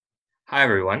Hi,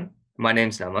 everyone. My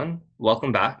name's Naman.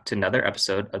 Welcome back to another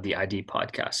episode of the ID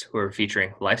podcast, where we're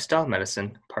featuring Lifestyle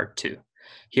Medicine Part 2.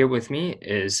 Here with me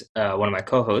is one of my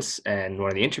co hosts and one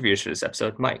of the interviewers for this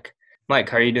episode, Mike. Mike,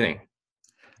 how are you doing?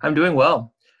 I'm doing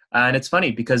well. And it's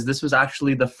funny because this was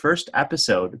actually the first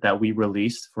episode that we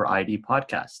released for ID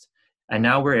Podcast. And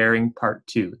now we're airing part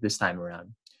 2 this time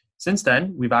around. Since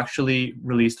then, we've actually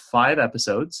released 5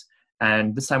 episodes,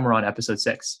 and this time we're on episode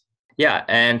 6. Yeah,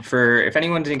 and if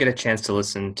anyone didn't get a chance to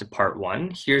listen to part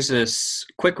 1, here's a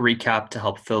quick recap to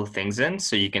help fill things in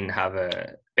so you can have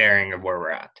a bearing of where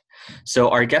we're at. So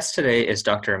our guest today is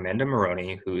Dr. Amanda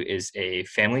Marrone, who is a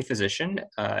family physician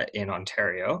in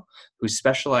Ontario who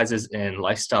specializes in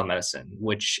lifestyle medicine,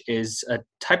 which is a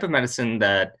type of medicine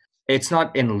that it's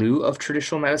not in lieu of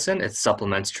traditional medicine, it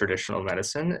supplements traditional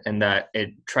medicine, and that it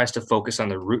tries to focus on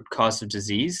the root cause of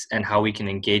disease and how we can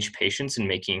engage patients in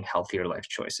making healthier life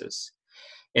choices.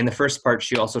 In the first part,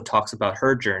 she also talks about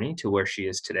her journey to where she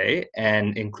is today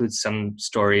and includes some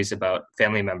stories about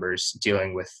family members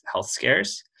dealing with health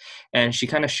scares. And she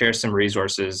kind of shares some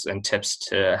resources and tips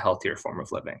to a healthier form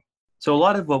of living. So a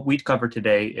lot of what we'd cover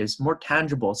today is more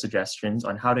tangible suggestions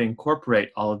on how to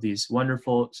incorporate all of these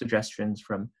wonderful suggestions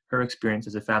from her experience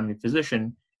as a family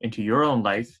physician into your own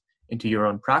life, into your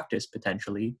own practice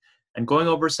potentially, and going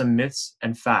over some myths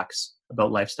and facts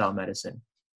about lifestyle medicine.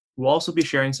 We'll also be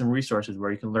sharing some resources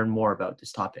where you can learn more about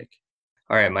this topic.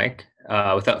 All right, Mike,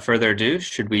 without further ado,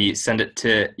 should we send it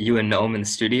to you and Noam in the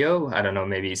studio? I don't know,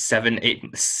 maybe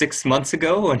 6 months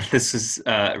ago when this was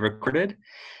recorded,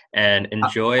 and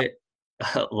enjoy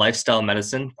Lifestyle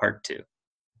Medicine Part 2.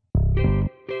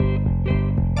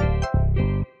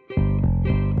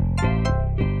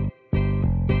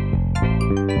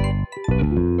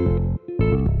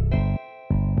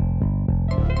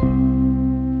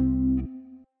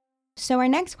 So our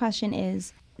next question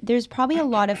is, there's probably a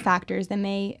lot of factors that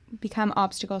may become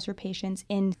obstacles for patients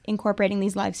in incorporating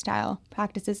these lifestyle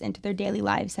practices into their daily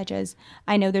lives, such as,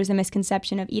 I know there's a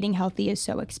misconception of eating healthy is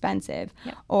so expensive,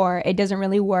 or it doesn't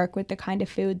really work with the kind of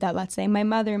food that, let's say, my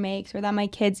mother makes or that my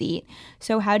kids eat.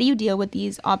 So how do you deal with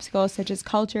these obstacles, such as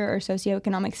culture or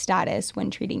socioeconomic status, when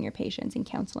treating your patients and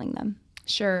counseling them?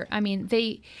 Sure. I mean,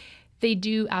 they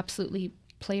do absolutely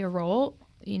play a role.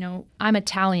 You know, I'm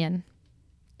Italian.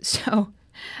 So,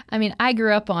 I mean, I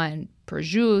grew up on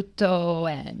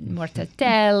prosciutto and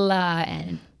mortadella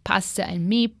and pasta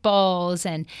and meatballs.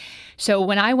 And so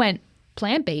when I went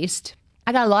plant-based,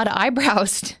 I got a lot of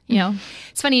eyebrows, you know.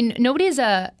 It's funny, nobody's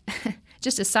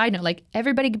just a side note, like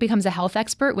everybody becomes a health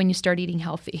expert when you start eating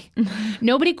healthy.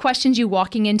 Nobody questions you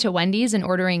walking into Wendy's and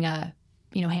ordering a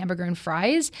hamburger and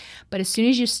fries. But as soon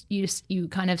as you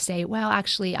kind of say, well,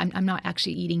 actually, I'm not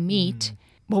actually eating meat,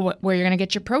 well, where you're going to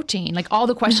get your protein? Like all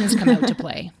the questions come out to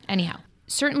play. Anyhow,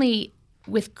 certainly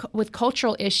with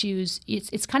cultural issues,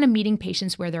 it's kind of meeting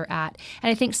patients where they're at.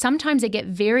 And I think sometimes they get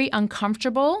very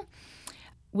uncomfortable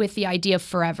with the idea of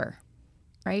forever,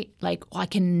 right? Like, well, I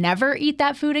can never eat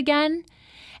that food again.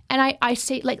 And I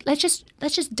say, like, let's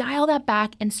just dial that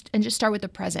back and just start with the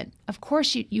present. Of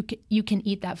course, you can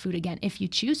eat that food again if you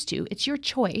choose to. It's your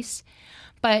choice.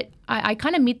 But I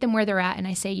kind of meet them where they're at, and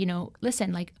I say,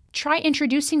 listen, like, try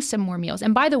introducing some more meals.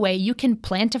 And by the way, you can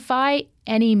plantify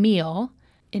any meal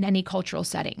in any cultural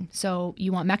setting. So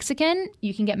you want Mexican,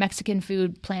 you can get Mexican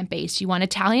food plant-based. You want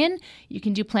Italian, you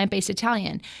can do plant-based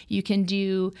Italian. You can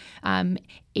do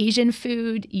Asian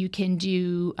food. You can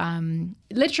do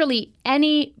literally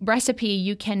any recipe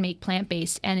you can make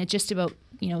plant-based. And it's just about,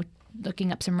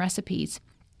 looking up some recipes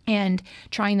and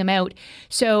trying them out.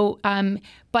 So,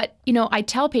 but, I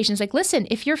tell patients, like, listen,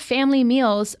 if your family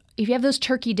meals, if you have those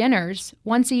turkey dinners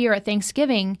once a year at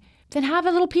Thanksgiving, then have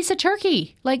a little piece of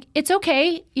turkey. Like, it's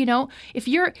okay. If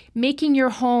you're making your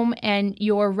home and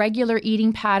your regular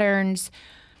eating patterns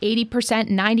 80%,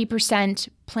 90%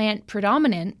 plant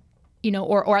predominant,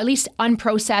 or at least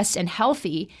unprocessed and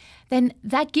healthy, then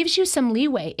that gives you some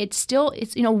leeway. It's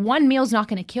one meal's not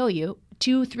going to kill you.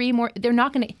 2, 3 more, they're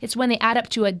not going to, it's when they add up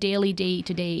to a daily,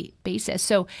 day-to-day basis.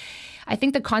 So I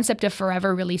think the concept of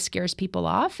forever really scares people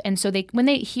off. And so when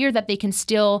they hear that they can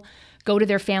still go to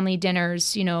their family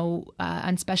dinners,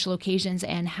 on special occasions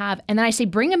and then I say,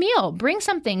 bring a meal, bring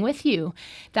something with you.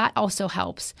 That also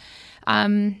helps.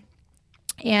 And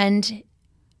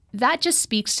that just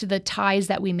speaks to the ties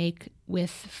that we make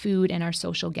with food and our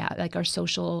social our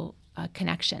social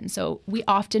connection. So we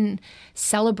often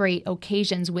celebrate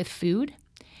occasions with food.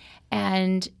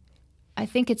 And I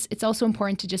think it's also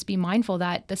important to just be mindful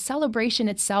that the celebration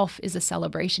itself is a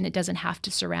celebration. It doesn't have to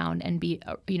surround and be,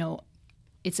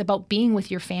 it's about being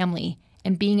with your family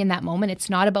and being in that moment. It's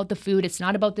not about the food. It's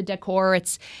not about the decor.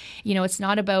 It's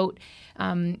not about,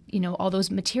 all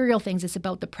those material things. It's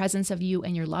about the presence of you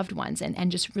and your loved ones,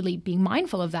 and just really being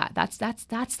mindful of that.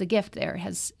 That's the gift there. It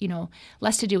has,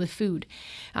 less to do with food.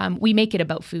 We make it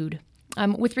about food.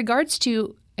 With regards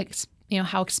to,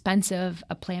 how expensive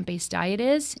a plant-based diet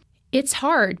is, it's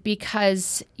hard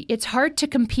because it's hard to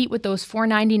compete with those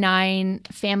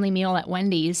 $4.99 family meal at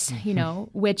Wendy's,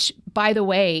 which, by the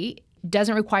way,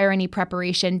 doesn't require any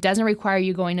preparation, doesn't require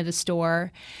you going to the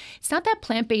store. It's not that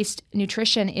plant-based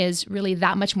nutrition is really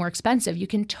that much more expensive. You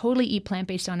can totally eat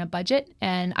plant-based on a budget.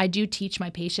 And I do teach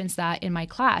my patients that in my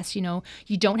class. You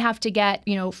don't have to get,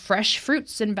 fresh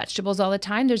fruits and vegetables all the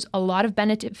time. There's a lot of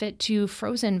benefit to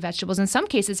frozen vegetables. In some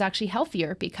cases, actually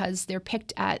healthier because they're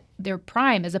picked at their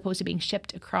prime as opposed to being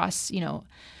shipped across,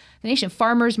 the nation.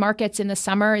 Farmers markets in the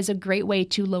summer is a great way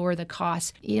to lower the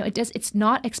cost. It's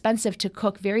not expensive to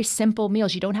cook very simple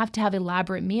meals. You don't have to have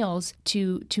elaborate meals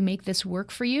to make this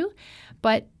work for you.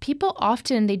 But people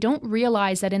often, they don't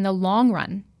realize that in the long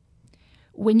run,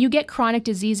 when you get chronic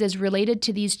diseases related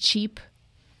to these cheap,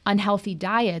 unhealthy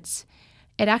diets,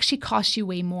 it actually costs you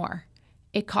way more.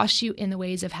 It costs you in the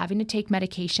ways of having to take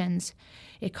medications.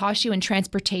 It costs you in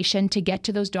transportation to get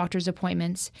to those doctor's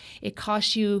appointments. It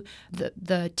costs you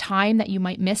the time that you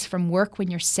might miss from work when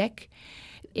you're sick.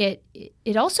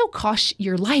 It also costs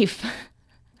your life.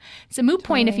 It's a moot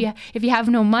point if you have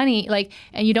no money,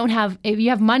 and if you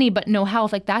have money but no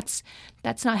health, that's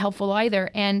not helpful either.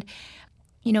 And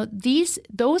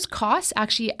those costs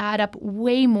actually add up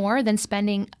way more than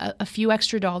spending a few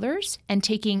extra dollars and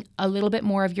taking a little bit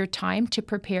more of your time to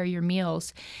prepare your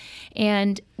meals.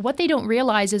 And what they don't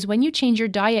realize is when you change your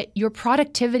diet, your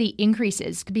productivity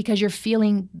increases because you're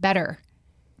feeling better.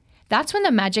 That's when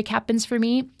the magic happens for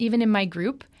me, even in my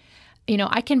group.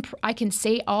 I can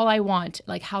say all I want,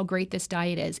 like how great this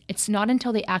diet is. It's not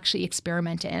until they actually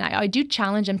experiment it. And I do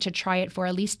challenge them to try it for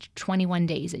at least 21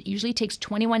 days. It usually takes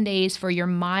 21 days for your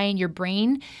mind, your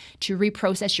brain to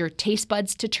reprocess, your taste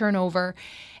buds to turn over,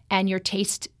 and your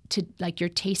taste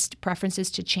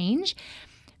preferences to change.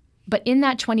 But in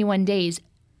that 21 days,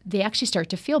 they actually start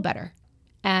to feel better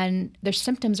and their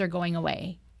symptoms are going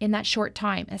away in that short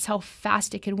time. That's how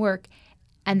fast it can work.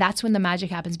 And that's when the magic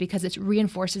happens because it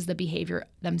reinforces the behavior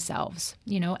themselves,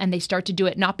 and they start to do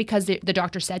it not because the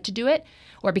doctor said to do it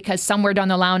or because somewhere down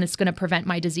the line it's going to prevent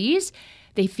my disease.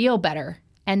 They feel better.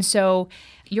 And so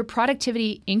your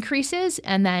productivity increases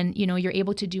and then, you're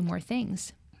able to do more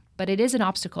things. But it is an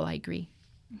obstacle, I agree.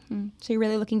 Mm-hmm. So you're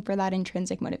really looking for that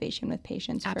intrinsic motivation with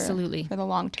patients Absolutely. For the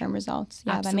long-term results.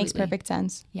 Yeah, Absolutely. That makes perfect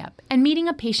sense. Yeah. And meeting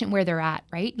a patient where they're at,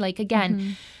 right?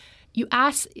 Again,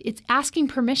 it's asking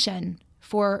permission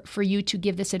for you to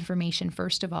give this information,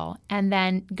 first of all, and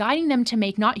then guiding them to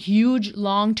make not huge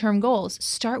long-term goals.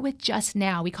 Start with just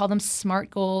now. We call them SMART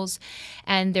goals,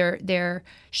 and they're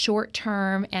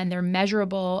short-term, and they're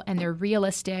measurable, and they're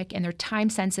realistic, and they're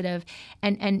time-sensitive,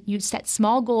 and you set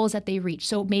small goals that they reach.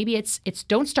 So maybe it's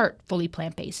don't start fully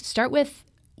plant-based. Start with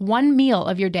one meal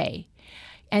of your day.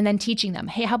 And then teaching them,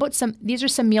 hey, how about these are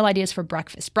some meal ideas for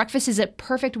breakfast. Breakfast is a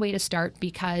perfect way to start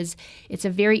because it's a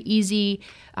very easy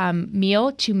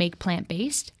meal to make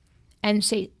plant-based. And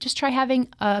say, just try having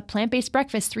a plant-based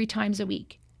breakfast 3 times a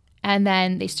week. And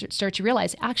then they start to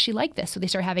realize, I actually like this. So they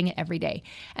start having it every day.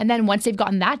 And then once they've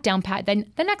gotten that down pat,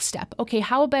 then the next step, okay,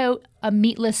 how about a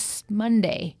meatless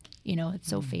Monday? It's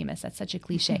so famous. That's such a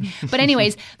cliche. But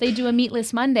anyways, they do a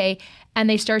meatless Monday and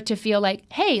they start to feel like,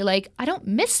 hey, I don't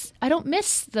miss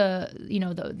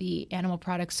the animal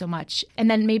products so much. And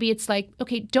then maybe it's like,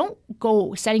 okay, don't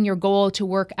go setting your goal to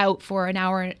work out for an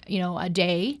hour, a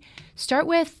day. Start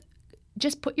with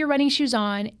just put your running shoes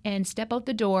on and step out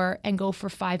the door and go for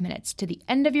 5 minutes to the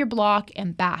end of your block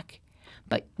and back.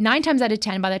 But 9 times out of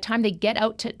 10, by the time they get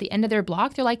out to the end of their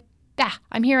block, they're like,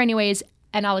 I'm here anyways.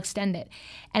 And I'll extend it.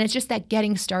 And it's just that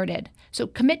getting started. So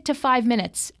commit to 5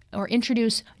 minutes or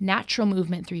introduce natural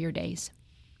movement through your days.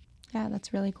 Yeah,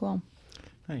 that's really cool.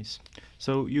 Nice.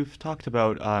 So you've talked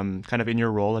about kind of in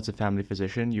your role as a family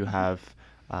physician, you have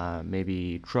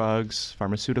maybe drugs,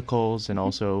 pharmaceuticals, and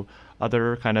also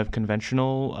other kind of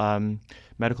conventional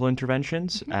medical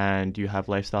interventions, and you have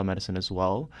lifestyle medicine as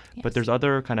well. Yes. But there's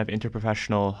other kind of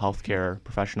interprofessional healthcare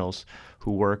professionals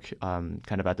who work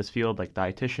kind of at this field, like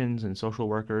dietitians and social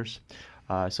workers.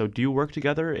 So do you work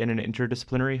together in an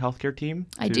interdisciplinary healthcare team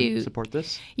to support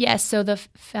this? Yes. So the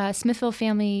Smithville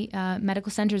Family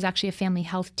Medical Center is actually a family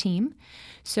health team.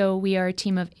 So we are a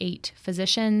team of 8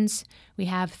 physicians. We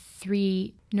have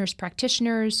 3 nurse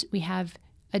practitioners. We have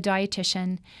a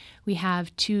dietitian, we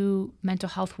have 2 mental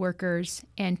health workers,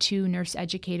 and 2 nurse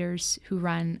educators who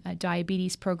run a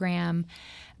diabetes program,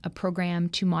 a program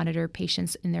to monitor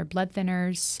patients in their blood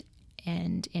thinners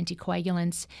and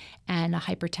anticoagulants, and a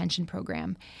hypertension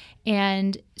program.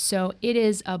 And so it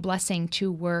is a blessing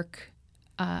to work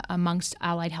amongst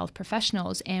allied health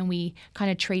professionals, and we kind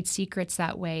of trade secrets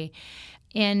that way.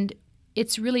 And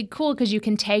it's really cool because you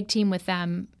can tag team with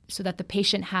them so that the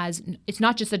patient has, it's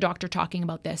not just the doctor talking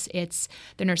about this, it's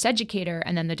the nurse educator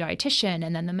and then the dietitian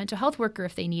and then the mental health worker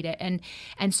if they need it.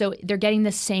 And so they're getting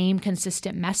the same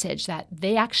consistent message that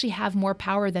they actually have more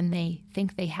power than they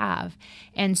think they have.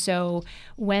 And so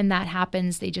when that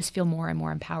happens, they just feel more and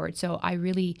more empowered. So I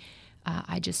really,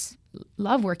 I just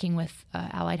love working with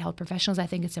allied health professionals. I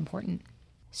think it's important.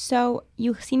 So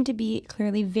you seem to be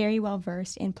clearly very well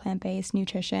versed in plant-based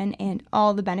nutrition and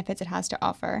all the benefits it has to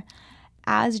offer.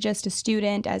 As just a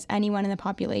student, as anyone in the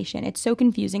population, it's so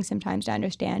confusing sometimes to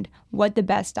understand what the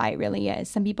best diet really is.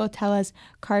 Some people tell us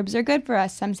carbs are good for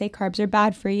us. Some say carbs are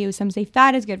bad for you. Some say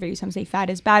fat is good for you. Some say fat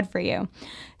is bad for you.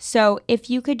 So if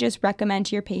you could just recommend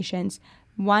to your patients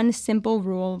one simple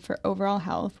rule for overall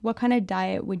health, what kind of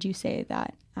diet would you say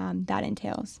that that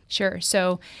entails? Sure.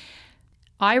 So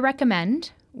I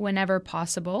recommend, whenever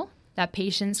possible, that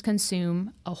patients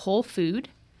consume a whole food,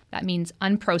 that means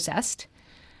unprocessed,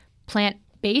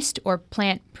 plant-based or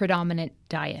plant-predominant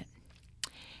diet.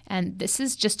 And this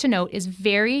is, just to note, is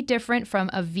very different from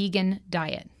a vegan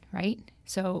diet, right?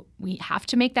 So we have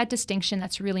to make that distinction.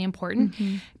 That's really important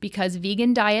because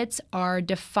vegan diets are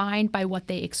defined by what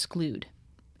they exclude.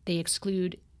 They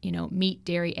exclude, meat,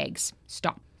 dairy, eggs.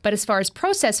 Stop. But as far as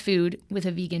processed food with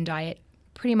a vegan diet,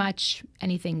 pretty much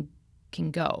anything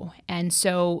can go. And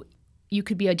so you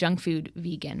could be a junk food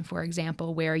vegan, for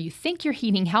example, where you think you're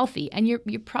eating healthy and you're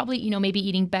probably, maybe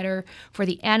eating better for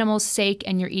the animal's sake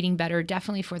and you're eating better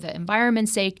definitely for the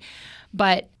environment's sake.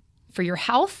 But for your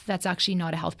health, that's actually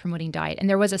not a health promoting diet. And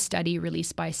there was a study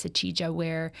released by Satija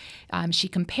where she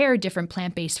compared different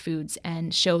plant-based foods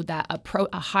and showed that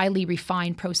a highly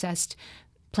refined processed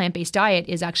plant-based diet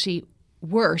is actually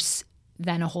worse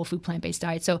than a whole food plant-based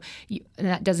diet. So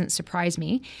that doesn't surprise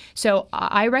me. So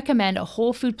I recommend a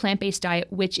whole food plant-based diet,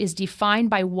 which is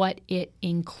defined by what it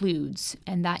includes.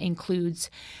 And that includes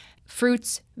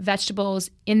fruits, vegetables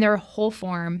in their whole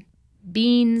form,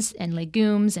 beans and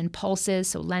legumes and pulses,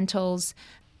 so lentils,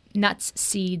 nuts,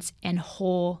 seeds, and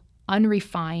whole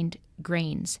unrefined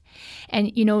grains. And,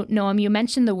 Noam, you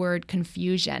mentioned the word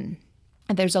confusion.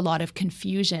 There's a lot of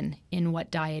confusion in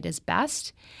what diet is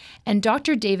best. And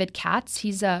Dr. David Katz,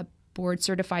 he's a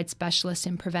board-certified specialist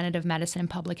in preventative medicine and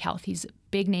public health. He's a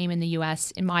big name in the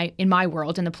U.S., in my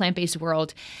world, in the plant-based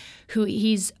world, who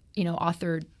he's,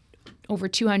 authored over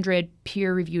 200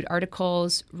 peer-reviewed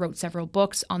articles, wrote several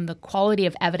books on the quality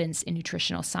of evidence in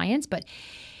nutritional science. But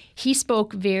he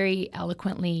spoke very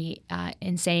eloquently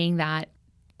in saying that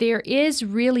there is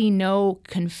really no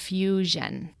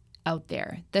confusion out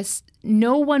there.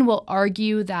 No one will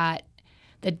argue that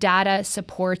the data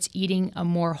supports eating a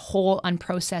more whole,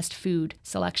 unprocessed food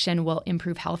selection will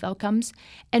improve health outcomes.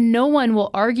 And no one will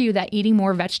argue that eating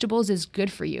more vegetables is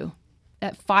good for you,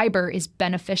 that fiber is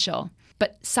beneficial.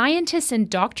 But scientists and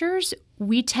doctors,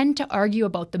 we tend to argue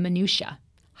about the minutia.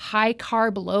 High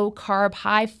carb, low carb,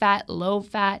 high fat, low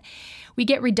fat. We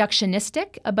get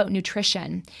reductionistic about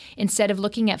nutrition instead of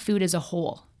looking at food as a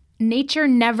whole. Nature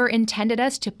never intended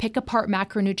us to pick apart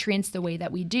macronutrients the way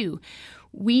that we do.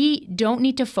 We don't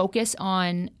need to focus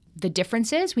on the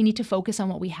differences. We need to focus on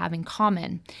what we have in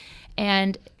common.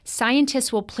 And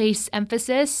scientists will place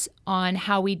emphasis on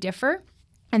how we differ.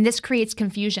 And this creates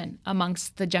confusion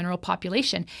amongst the general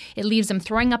population. It leaves them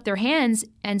throwing up their hands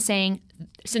and saying,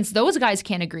 since those guys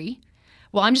can't agree,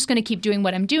 well, I'm just going to keep doing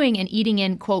what I'm doing and eating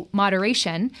in, quote,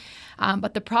 moderation.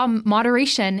 But the problem,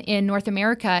 moderation in North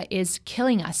America is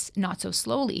killing us, not so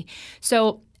slowly.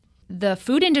 So the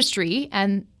food industry,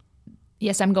 and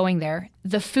yes, I'm going there,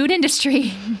 the food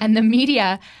industry and the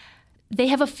media, they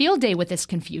have a field day with this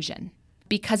confusion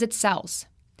because it sells.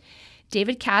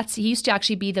 David Katz, he used to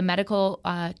actually be the medical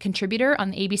contributor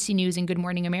on the ABC News and Good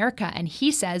Morning America. And he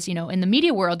says, in the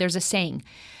media world, there's a saying,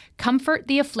 comfort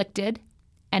the afflicted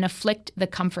and afflict the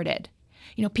comforted.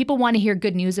 People want to hear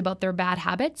good news about their bad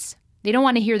habits. They don't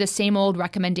want to hear the same old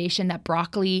recommendation that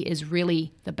broccoli is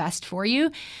really the best for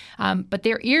you. But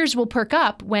their ears will perk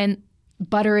up when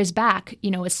butter is back,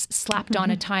 is slapped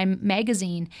on a Time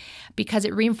magazine because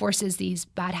it reinforces these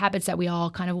bad habits that we all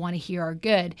kind of want to hear are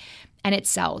good, and it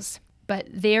sells. But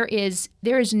there is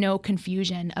no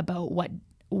confusion about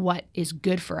what is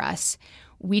good for us.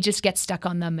 We just get stuck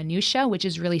on the minutia, which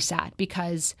is really sad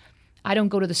because I don't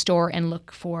go to the store and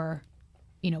look for,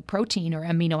 protein or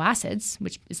amino acids,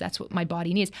 that's what my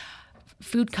body needs.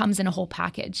 Food comes in a whole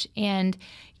package. And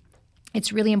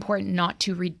it's really important not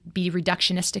to be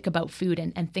reductionistic about food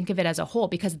and think of it as a whole,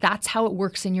 because that's how it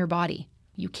works in your body.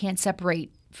 You can't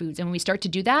separate foods. And when we start to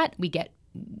do that, we get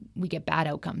bad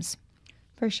outcomes.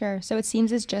 For sure. So it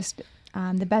seems as just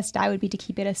the best diet would be to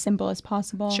keep it as simple as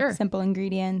possible. Sure. Simple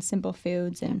ingredients, simple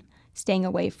foods, and staying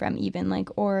away from even like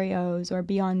Oreos or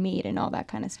Beyond Meat and all that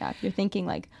kind of stuff. You're thinking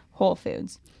like whole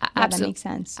foods. Yeah, that makes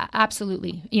sense.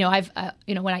 Absolutely. I've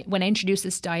when I introduce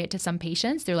this diet to some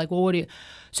patients, they're like, "Well,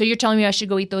 so you're telling me I should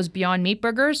go eat those Beyond Meat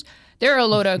burgers? They're a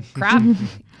load of crap."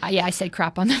 Yeah, I said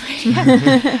crap on the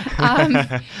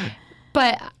radio.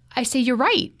 But I say you're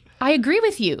right. I agree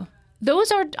with you.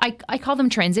 Those are I call them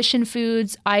transition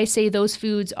foods. I say those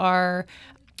foods are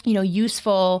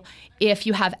useful if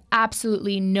you have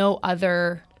absolutely no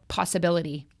other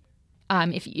possibility.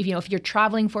 If you're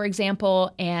traveling, for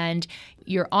example, and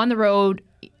you're on the road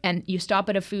and you stop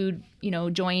at a food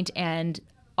joint and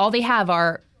all they have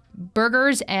are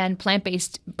burgers and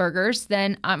plant-based burgers,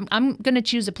 then I'm going to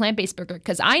choose a plant-based burger,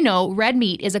 because I know red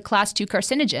meat is a class 2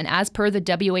 carcinogen as per the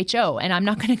WHO, and I'm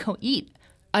not going to go eat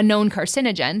a known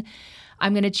carcinogen.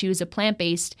 I'm going to choose a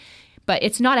plant-based, but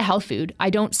it's not a health food. I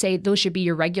don't say those should be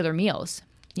your regular meals.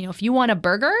 If you want a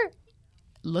burger,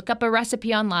 look up a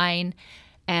recipe online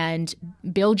and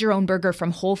build your own burger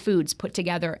from whole foods put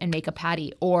together and make a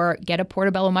patty, or get a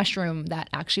portobello mushroom that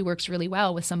actually works really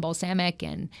well with some balsamic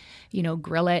and,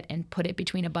 grill it and put it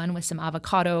between a bun with some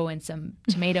avocado and some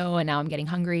tomato. And now I'm getting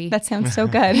hungry. That sounds so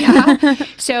good. Yeah.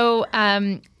 So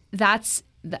that's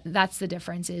the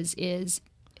difference is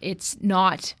it's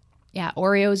not,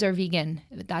 Oreos are vegan.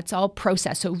 That's all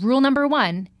processed. So rule number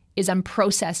 1 is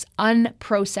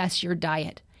unprocess your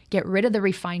diet. Get rid of the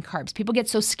refined carbs. People get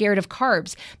so scared of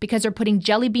carbs because they're putting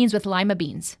jelly beans with lima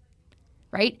beans,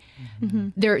 right? Mm-hmm.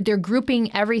 They're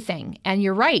grouping everything. And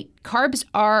you're right, carbs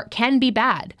can be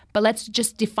bad, but let's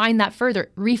just define that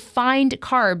further. Refined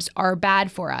carbs are bad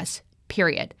for us,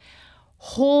 period.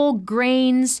 Whole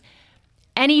grains,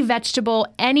 any vegetable,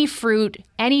 any fruit,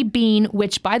 any bean,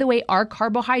 which by the way are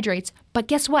carbohydrates, but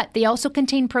guess what? They also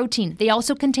contain protein. They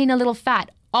also contain a little fat,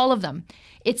 all of them.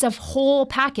 It's a whole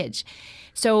package.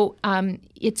 So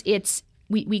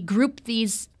we group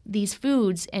these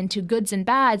foods into goods and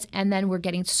bads, and then we're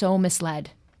getting so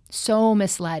misled.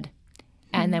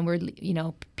 And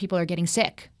then people are getting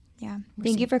sick. Yeah.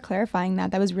 Thank you for clarifying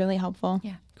that. That was really helpful.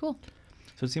 Yeah, cool.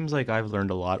 So it seems like I've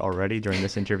learned a lot already during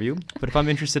this interview. But if I'm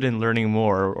interested in learning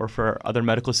more, or for other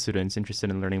medical students interested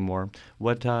in learning more,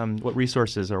 what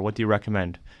resources or what do you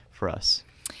recommend for us?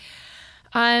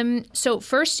 So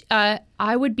first,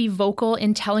 I would be vocal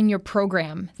in telling your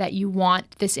program that you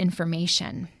want this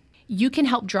information. You can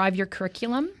help drive your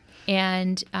curriculum,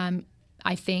 and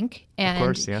I think, and of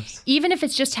course, yes. Even if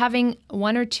it's just having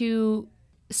 1 or 2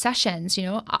 sessions,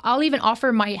 I'll even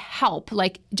offer my help.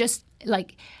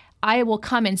 I will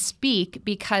come and speak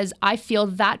because I feel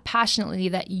that passionately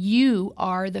that you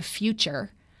are the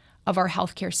future of our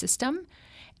healthcare system,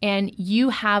 and you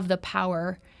have the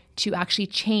power to actually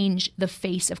change the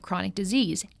face of chronic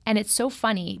disease. And it's so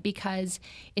funny because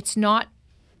it's not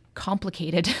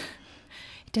complicated.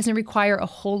 It doesn't require a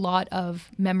whole lot of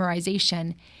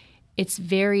memorization. It's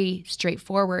very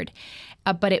straightforward,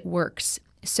 but it works.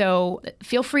 So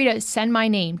feel free to send my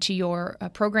name to your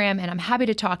program, and I'm happy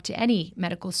to talk to any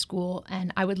medical school,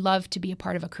 and I would love to be a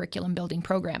part of a curriculum building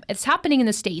program. It's happening in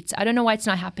the States. I don't know why it's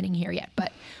not happening here yet,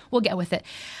 but we'll get with it.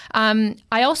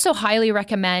 I also highly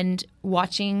recommend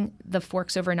watching the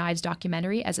Forks Over Knives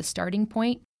documentary as a starting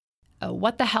point.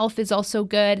 What the Health is also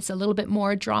good. It's a little bit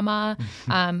more drama,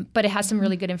 but it has some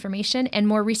really good information. And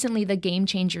more recently, the Game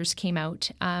Changers came out,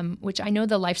 which I know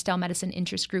the Lifestyle Medicine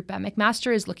Interest Group at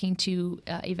McMaster is looking to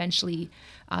eventually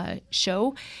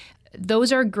show.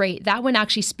 Those are great. That one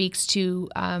actually speaks to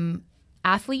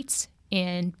athletes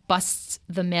and busts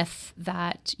the myth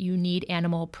that you need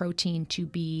animal protein to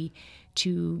be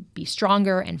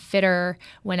stronger and fitter,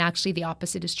 when actually the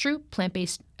opposite is true.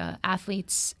 Plant-based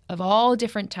athletes of all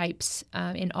different types,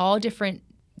 in all different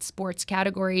sports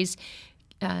categories,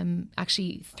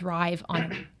 actually thrive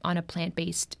on a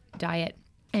plant-based diet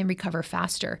and recover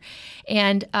faster.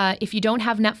 And if you don't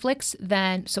have Netflix,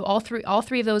 then so all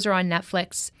three of those are on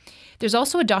Netflix. There's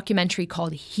also a documentary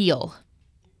called Heal,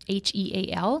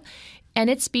 Heal. And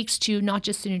it speaks to not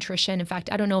just the nutrition. In fact,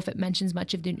 I don't know if it mentions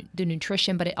much of the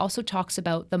nutrition, but it also talks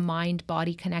about the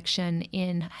mind-body connection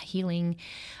in healing.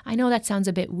 I know that sounds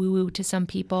a bit woo-woo to some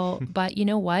people, but you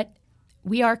know what?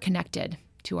 We are connected.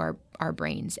 to our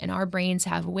brains, and our brains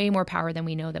have way more power than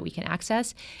we know that we can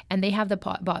access, and they have the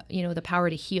power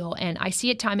to heal. And I see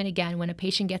it time and again when a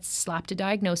patient gets slapped a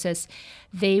diagnosis,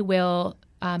 they will,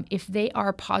 if they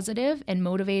are positive and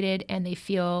motivated and they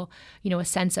feel, a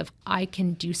sense of, I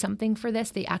can do something for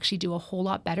this, they actually do a whole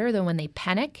lot better than when they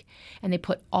panic and they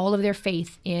put all of their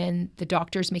faith in the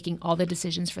doctors making all the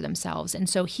decisions for themselves. And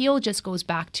so heal just goes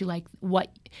back to like what,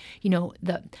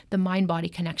 the mind-body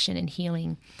connection and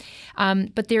healing.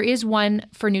 But there is one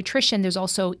for nutrition. There's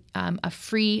also a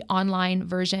free online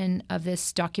version of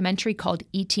this documentary called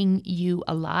Eating You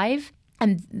Alive.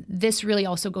 And this really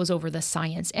also goes over the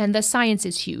science, and the science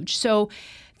is huge. So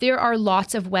there are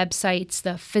lots of websites,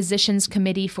 the Physicians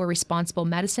Committee for Responsible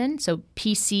Medicine, so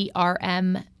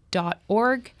pcrm.org,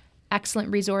 excellent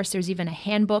resource. There's even a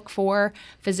handbook for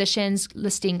physicians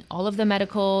listing all of the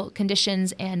medical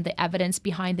conditions and the evidence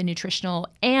behind the nutritional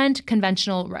and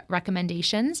conventional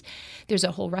recommendations. There's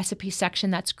a whole recipe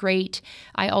section that's great.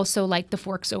 I also like the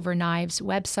Forks Over Knives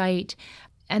website.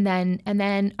 And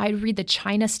then I read the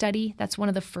China study. That's one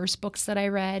of the first books that I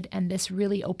read, and this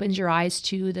really opens your eyes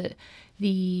to the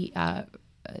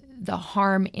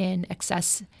harm in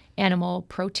excess animal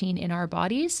protein in our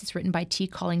bodies. It's written by T.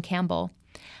 Colin Campbell.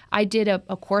 I did a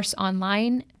course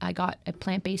online. I got a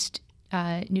plant-based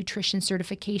nutrition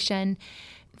certification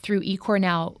through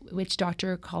eCornell, which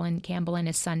Dr. Colin Campbell and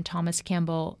his son Thomas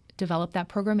Campbell developed that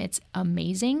program. It's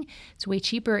amazing. It's way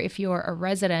cheaper if you're a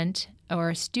resident or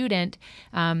a student,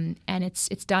 and it's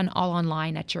done all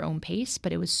online at your own pace,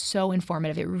 but it was so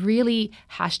informative. It really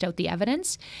hashed out the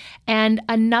evidence. And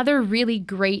another really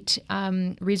great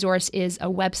resource is a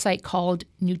website called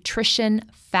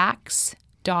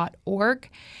nutritionfacts.org.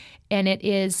 And it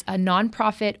is a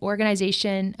nonprofit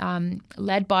organization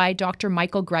led by Dr.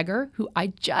 Michael Greger, who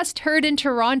I just heard in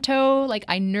Toronto. Like,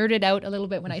 I nerded out a little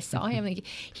bit when I saw him. Like,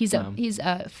 he's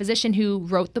a physician who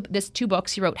wrote this 2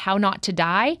 books. He wrote How Not to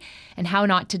Die and How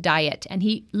Not to Diet. And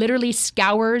he literally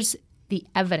scours the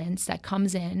evidence that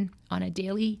comes in on a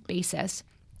daily basis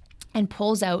and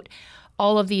pulls out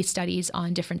all of these studies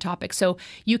on different topics. So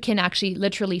you can actually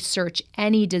literally search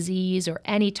any disease or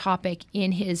any topic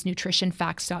in his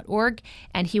nutritionfacts.org,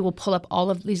 and he will pull up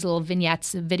all of these little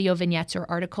vignettes, video vignettes or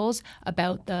articles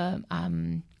about the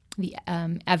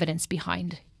evidence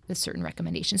behind the certain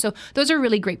recommendation. So those are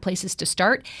really great places to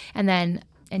start. And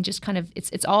just kind of,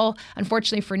 it's all,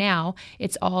 unfortunately for now,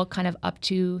 it's all kind of up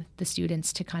to the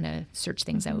students to kind of search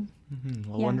things out.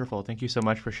 Well, wonderful. Thank you so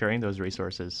much for sharing those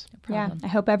resources. No problem. I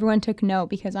hope everyone took note,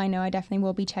 because I know I definitely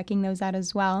will be checking those out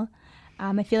as well.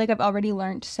 I feel like I've already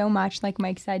learned so much, like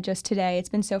Mike said just today. It's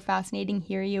been so fascinating to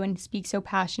hear you and speak so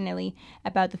passionately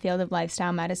about the field of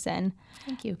lifestyle medicine.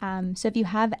 Thank you. So if you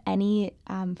have any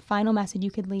final message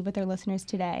you could leave with our listeners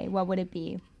today, what would it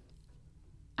be?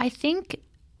 I think,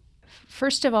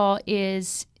 first of all,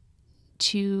 is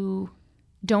to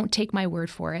don't take my word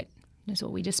for it. That's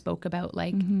what we just spoke about.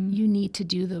 Like, you need to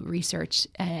do the research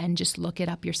and just look it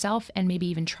up yourself and maybe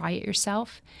even try it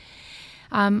yourself.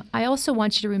 I also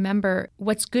want you to remember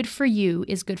what's good for you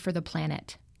is good for the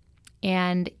planet.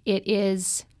 And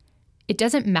it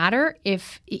doesn't matter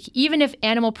even if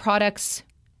animal products,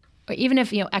 or even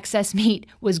if, excess meat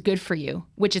was good for you,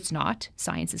 which it's not.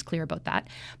 Science is clear about that.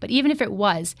 But even if it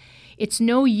was, it's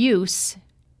no use,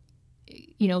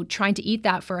 trying to eat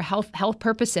that for health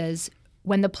purposes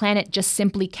when the planet just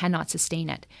simply cannot sustain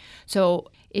it.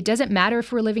 So it doesn't matter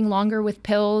if we're living longer with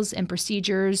pills and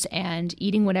procedures and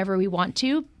eating whatever we want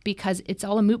to, because it's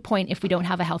all a moot point if we don't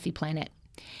have a healthy planet.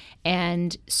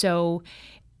 And so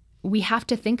we have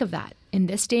to think of that. In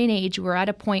this day and age, we're at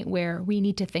a point where we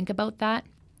need to think about that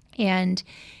and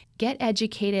get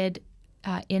educated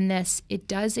in this. It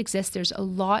does exist. There's a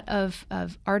lot of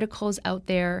articles out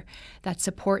there that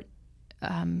support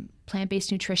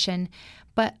plant-based nutrition,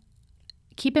 but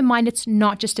keep in mind, it's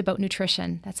not just about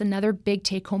nutrition. That's another big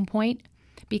take-home point,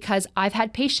 because I've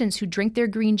had patients who drink their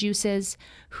green juices,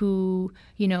 who,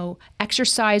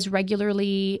 exercise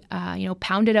regularly,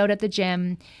 pound it out at the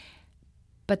gym,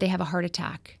 but they have a heart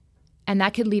attack. And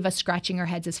that could leave us scratching our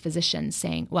heads as physicians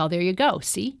saying, well, there you go.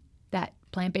 See, that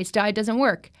plant-based diet doesn't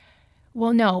work.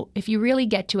 Well, no, if you really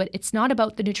get to it, it's not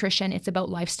about the nutrition, it's about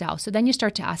lifestyle. So then you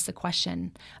start to ask the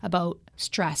question about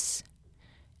stress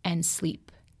and sleep.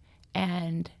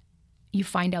 And you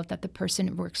find out that the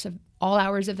person works all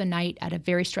hours of the night at a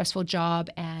very stressful job,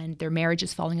 and their marriage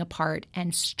is falling apart,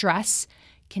 and stress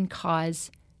can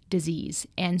cause disease.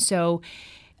 And so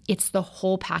it's the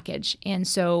whole package. And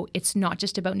so it's not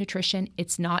just about nutrition.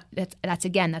 It's not, that's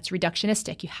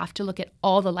reductionistic. You have to look at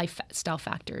all the lifestyle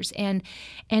factors and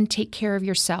take care of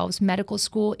yourselves. Medical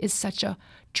school is such a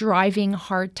driving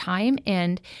hard time,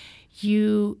 and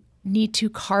you need to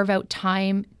carve out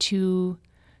time to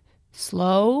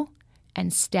slow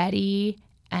and steady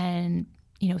and,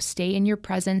 stay in your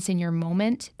presence, in your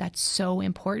moment. That's so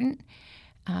important.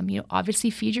 Obviously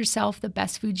feed yourself the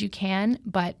best foods you can,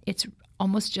 but it's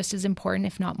almost just as important,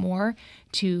 if not more,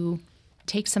 to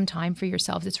take some time for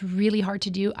yourselves. It's really hard to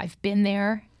do. I've been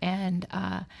there, and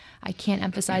I can't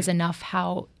emphasize enough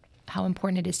how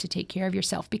important it is to take care of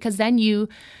yourself, because then you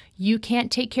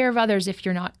can't take care of others if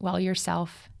you're not well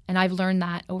yourself. And I've learned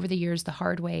that over the years the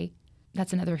hard way.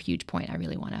 That's another huge point I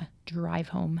really want to drive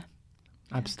home.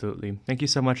 Absolutely. Thank you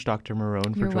so much, Dr.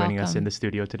 Marrone, for You're joining us welcome. in the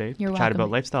studio today You're to chat welcome.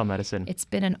 about lifestyle medicine. It's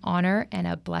been an honor and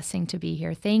a blessing to be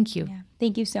here. Thank you. Yeah.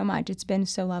 Thank you so much. It's been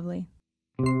so lovely.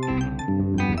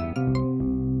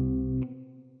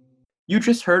 You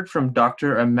just heard from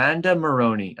Dr. Amanda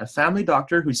Marrone, a family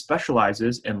doctor who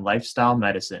specializes in lifestyle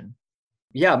medicine.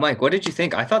 Yeah, Mike, what did you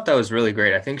think? I thought that was really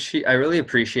great. I really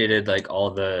appreciated like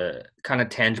all the kind of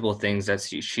tangible things that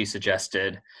she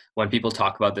suggested when people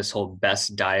talk about this whole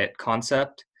best diet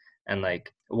concept and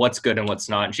like what's good and what's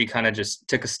not. And she kind of just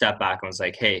took a step back and was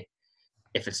like, hey,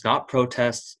 if it's not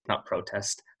processed,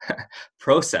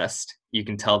 you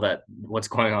can tell that what's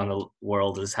going on in the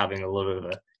world is having a little bit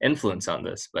of an influence on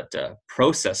this. But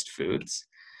processed foods,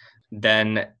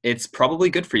 then it's probably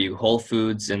good for you. Whole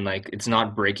foods, and like it's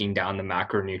not breaking down the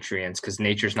macronutrients because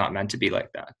nature's not meant to be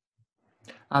like that.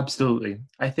 Absolutely.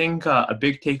 I think a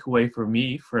big takeaway for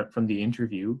me from the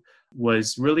interview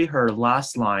was really her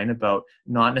last line about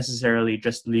not necessarily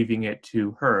just leaving it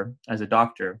to her as a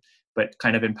doctor, but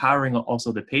kind of empowering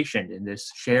also the patient in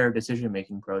this shared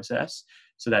decision-making process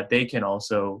so that they can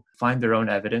also find their own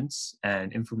evidence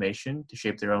and information to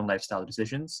shape their own lifestyle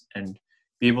decisions and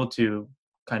be able to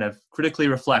kind of critically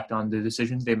reflect on the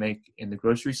decisions they make in the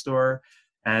grocery store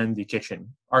and the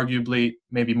kitchen, arguably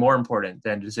maybe more important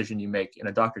than the decision you make in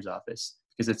a doctor's office,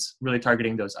 because it's really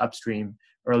targeting those upstream,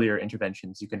 earlier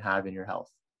interventions you can have in your health.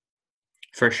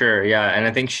 For sure, yeah. And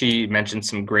I think she mentioned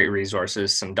some great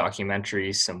resources, some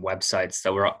documentaries, some websites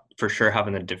that we're for sure have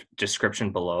in the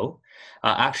description below.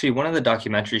 Actually, one of the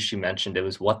documentaries she mentioned, it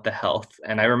was What the Health.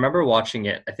 And I remember watching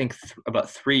it, I think about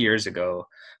 3 years ago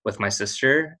with my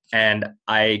sister. And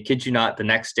I kid you not, the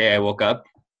next day I woke up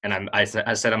and I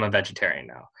said I'm a vegetarian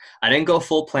now. I didn't go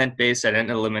full plant-based. I didn't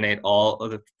eliminate all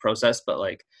of the process, but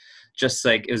like, just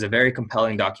like it was a very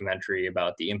compelling documentary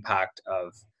about the impact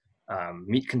of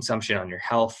meat consumption on your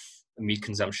health, meat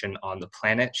consumption on the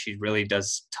planet. She really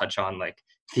does touch on like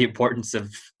the importance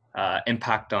of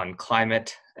impact on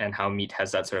climate and how meat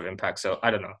has that sort of impact. So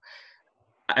I don't know.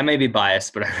 I may be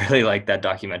biased, but I really like that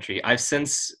documentary. I've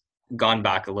since gone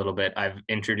back a little bit. I've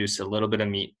introduced a little bit of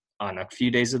meat on a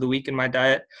few days of the week in my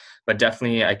diet, but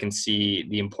definitely I can see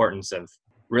the importance of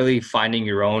really finding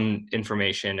your own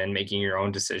information and making your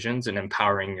own decisions and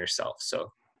empowering yourself.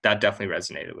 So that definitely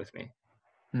resonated with me.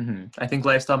 Mm-hmm. I think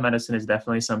lifestyle medicine is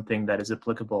definitely something that is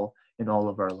applicable in all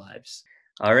of our lives.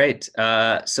 All right.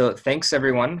 So thanks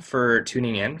everyone for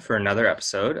tuning in for another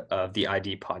episode of the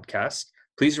ID podcast.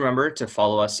 Please remember to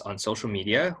follow us on social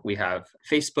media. We have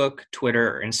Facebook,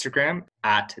 Twitter, or Instagram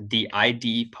at the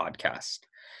ID podcast.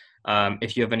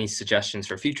 If you have any suggestions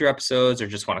for future episodes or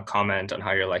just want to comment on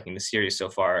how you're liking the series so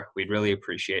far, we'd really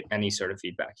appreciate any sort of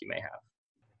feedback you may have.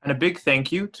 And a big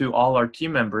thank you to all our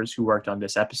team members who worked on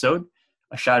this episode.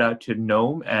 A shout out to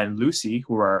Noam and Lucy,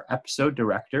 who are our episode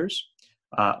directors,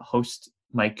 host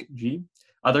Mike G,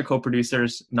 other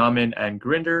co-producers Naman and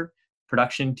Grinder,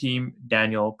 production team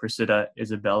Daniel, Priscilla,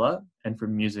 Isabella, and for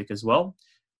music as well,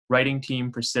 writing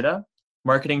team Priscilla,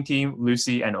 marketing team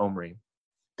Lucy and Omri.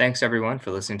 Thanks everyone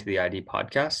for listening to the ID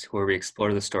podcast, where we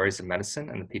explore the stories of medicine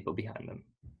and the people behind them.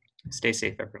 Stay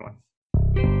safe, everyone.